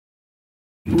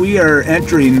We are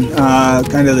entering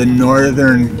kind of the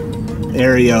northern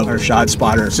area of our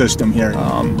ShotSpotter system here.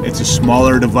 It's a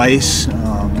smaller device,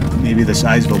 maybe the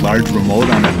size of a large remote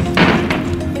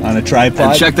on a tripod.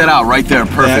 And check that out right there,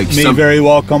 perfect. That may very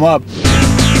well come up.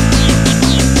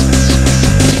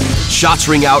 Shots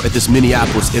ring out at this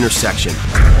Minneapolis intersection.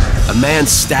 A man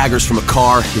staggers from a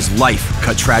car, his life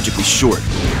cut tragically short.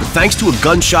 But thanks to a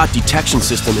gunshot detection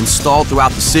system installed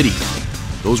throughout the city,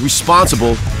 those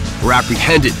responsible were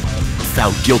apprehended and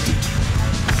found guilty.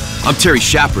 I'm Terry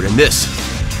Shepard, and this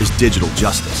is Digital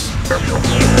Justice.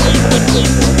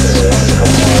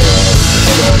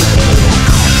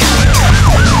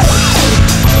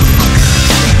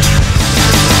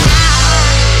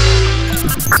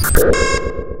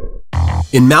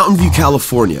 In Mountain View,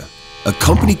 California, a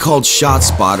company called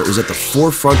ShotSpotter is at the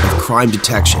forefront of crime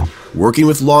detection, working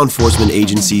with law enforcement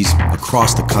agencies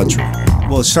across the country.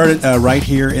 Well, it started right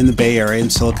here in the Bay Area in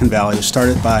Silicon Valley. It was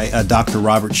started by Dr.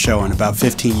 Robert Schoen about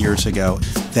 15 years ago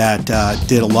that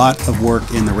did a lot of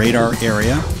work in the radar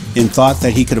area and thought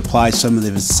that he could apply some of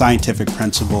the scientific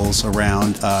principles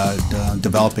around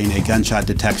developing a gunshot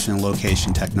detection and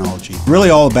location technology. Really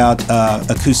all about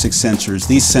acoustic sensors.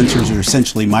 These sensors are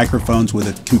essentially microphones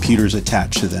with computers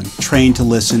attached to them, trained to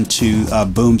listen to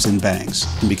booms and bangs.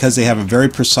 And because they have a very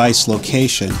precise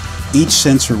location, each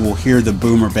sensor will hear the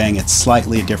boom or bang at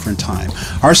slightly a different time.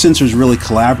 Our sensors really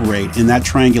collaborate, and that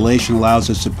triangulation allows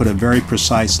us to put a very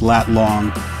precise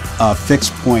lat-long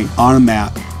fixed point on a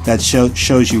map that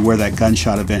shows you where that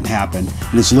gunshot event happened,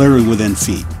 and it's literally within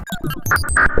feet.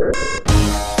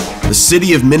 The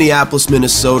city of Minneapolis,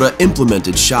 Minnesota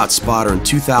implemented ShotSpotter in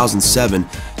 2007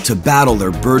 to battle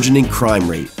their burgeoning crime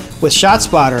rate. With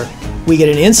ShotSpotter, we get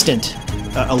an instant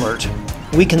alert.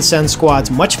 We can send squads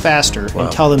much faster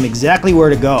and tell them exactly where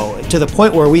to go, to the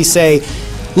point where we say,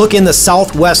 look in the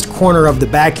southwest corner of the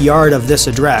backyard of this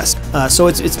address. So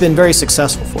it's been very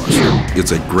successful for us.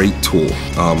 It's a great tool,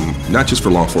 not just for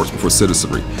law enforcement, for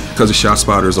citizenry. Because the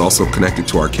ShotSpotter is also connected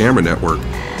to our camera network,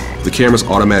 the cameras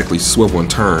automatically swivel and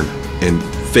turn and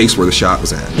face where the shot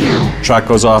was at. Shot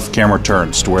goes off, camera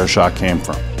turns to where the shot came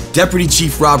from. Deputy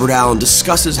Chief Robert Allen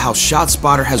discusses how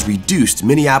ShotSpotter has reduced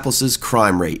Minneapolis's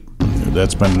crime rate.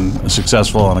 That's been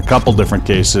successful in a couple different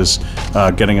cases,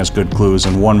 getting us good clues.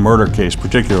 In one murder case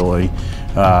particularly,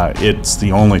 it's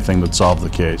the only thing that solved the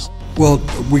case. Well,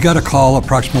 we got a call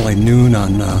approximately noon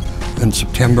in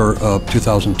September of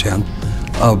 2010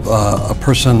 of a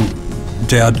person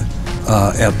dead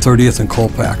at 30th and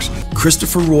Colfax.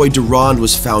 Christopher Roy Durand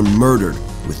was found murdered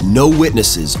with no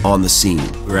witnesses on the scene.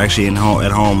 We were actually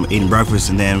at home eating breakfast,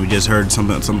 and then we just heard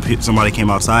somebody came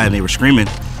outside and they were screaming.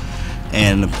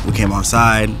 And we came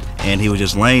outside, and he was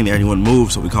just laying there, and he wouldn't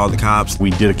move, so we called the cops. We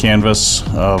did a canvass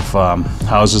of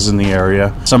houses in the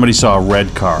area. Somebody saw a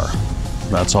red car.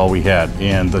 That's all we had.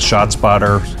 And the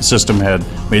ShotSpotter system had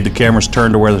made the cameras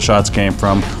turn to where the shots came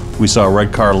from. We saw a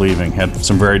red car leaving, had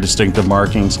some very distinctive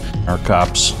markings. Our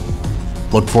cops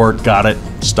looked for it, got it,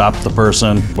 stopped the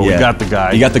person, but we got the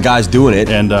guy. You got the guys doing it.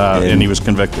 And he was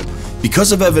convicted.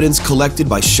 Because of evidence collected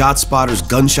by ShotSpotter's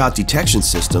gunshot detection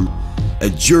system, a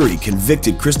jury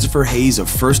convicted Christopher Hayes of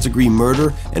first-degree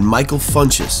murder and Michael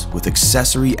Funchess with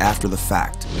accessory after the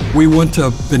fact. We wouldn't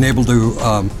have been able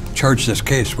to charge this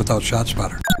case without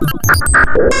ShotSpotter.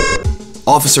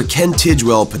 Officer Ken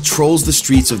Tidwell patrols the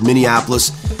streets of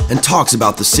Minneapolis and talks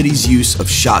about the city's use of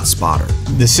ShotSpotter.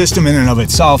 The system in and of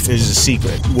itself is a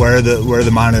secret, where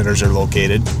the monitors are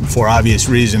located, for obvious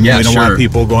reasons. We don't want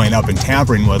people going up and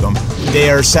tampering with them. They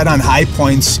are set on high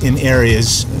points in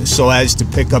areas so as to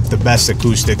pick up the best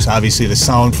acoustics, obviously the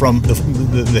sound from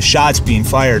the shots being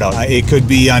fired out. It could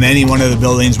be on any one of the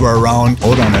buildings we're around.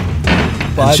 Hold on it.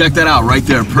 And check that out right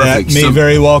there, perfect. That may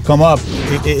very well come up.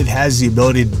 It has the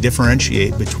ability to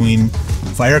differentiate between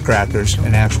firecrackers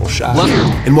and actual shots.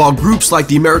 And while groups like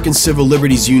the American Civil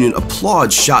Liberties Union applaud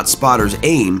ShotSpotter's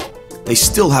aim, they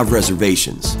still have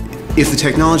reservations. If the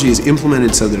technology is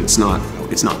implemented so that it's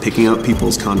not picking up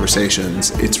people's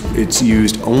conversations, it's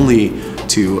used only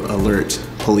to alert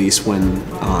police when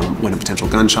a potential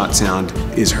gunshot sound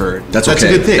is heard. That's okay.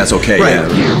 A good thing. That's okay.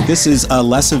 Right. Yeah. This is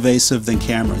less evasive than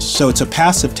cameras, so it's a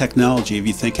passive technology if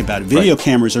you think about it. Video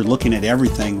cameras are looking at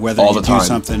everything, whether you do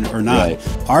something or not.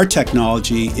 Right. Our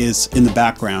technology is in the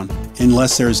background,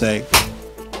 unless there's a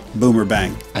boom or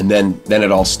bang. And then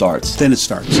it all starts. Then it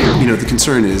starts. You know, the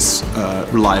concern is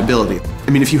reliability. I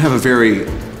mean, if you have a very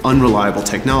unreliable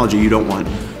technology, you don't want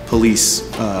police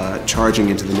charging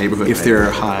into the neighborhood if there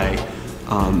are high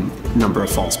number of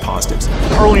false positives.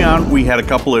 Early on, we had a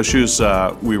couple issues.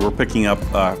 We were picking up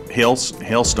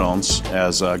hailstones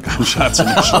as gunshots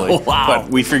initially, Wow. But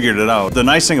we figured it out. The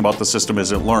nice thing about the system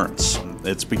is it learns.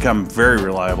 It's become very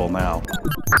reliable now.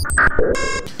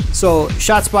 So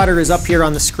ShotSpotter is up here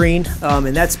on the screen,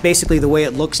 and that's basically the way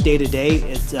it looks day to day.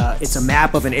 It's a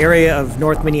map of an area of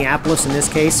North Minneapolis in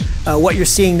this case. What you're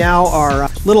seeing now are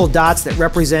little dots that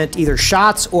represent either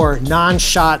shots or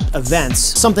non-shot events,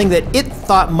 something that it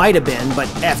thought might have been, but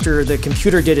after the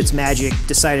computer did its magic,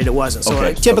 decided it wasn't.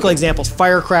 So typical examples,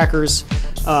 firecrackers,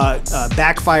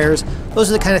 backfires, those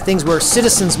are the kind of things where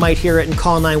citizens might hear it and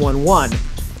call 911.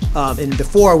 And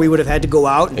before we would have had to go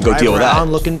out and go drive deal with around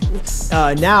that. looking.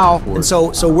 Now, and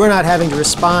so we're not having to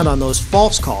respond on those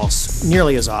false calls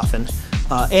nearly as often,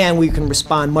 and we can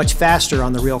respond much faster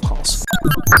on the real calls.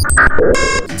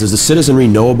 Does the citizenry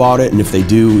know about it? And if they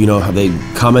do, have they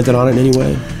commented on it in any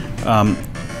way?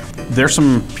 There's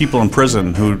some people in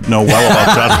prison who know well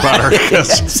about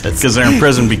ShotSpotter because they're in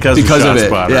prison because of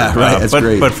ShotSpotter. Yeah, right. That's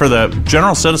great. But for the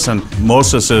general citizen,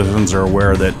 most of the citizens are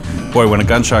aware that, boy, when a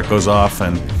gunshot goes off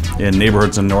in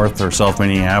neighborhoods in North or South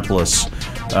Minneapolis,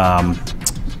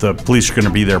 the police are going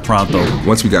to be there pronto.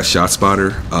 Once we got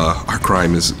ShotSpotter, our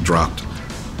crime is dropped.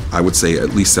 I would say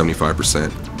at least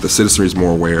 75%. The citizenry is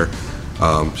more aware.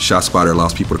 ShotSpotter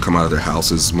allows people to come out of their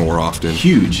houses more often.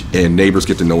 Huge. And neighbors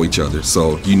get to know each other,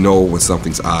 so you know when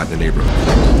something's odd in the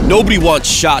neighborhood. Nobody wants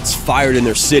shots fired in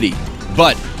their city,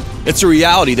 but it's a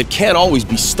reality that can't always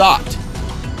be stopped.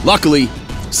 Luckily,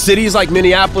 cities like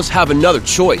Minneapolis have another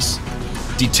choice: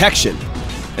 detection,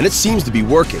 and it seems to be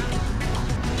working.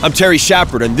 I'm Terry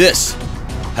Shepard, and this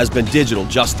has been Digital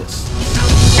Justice.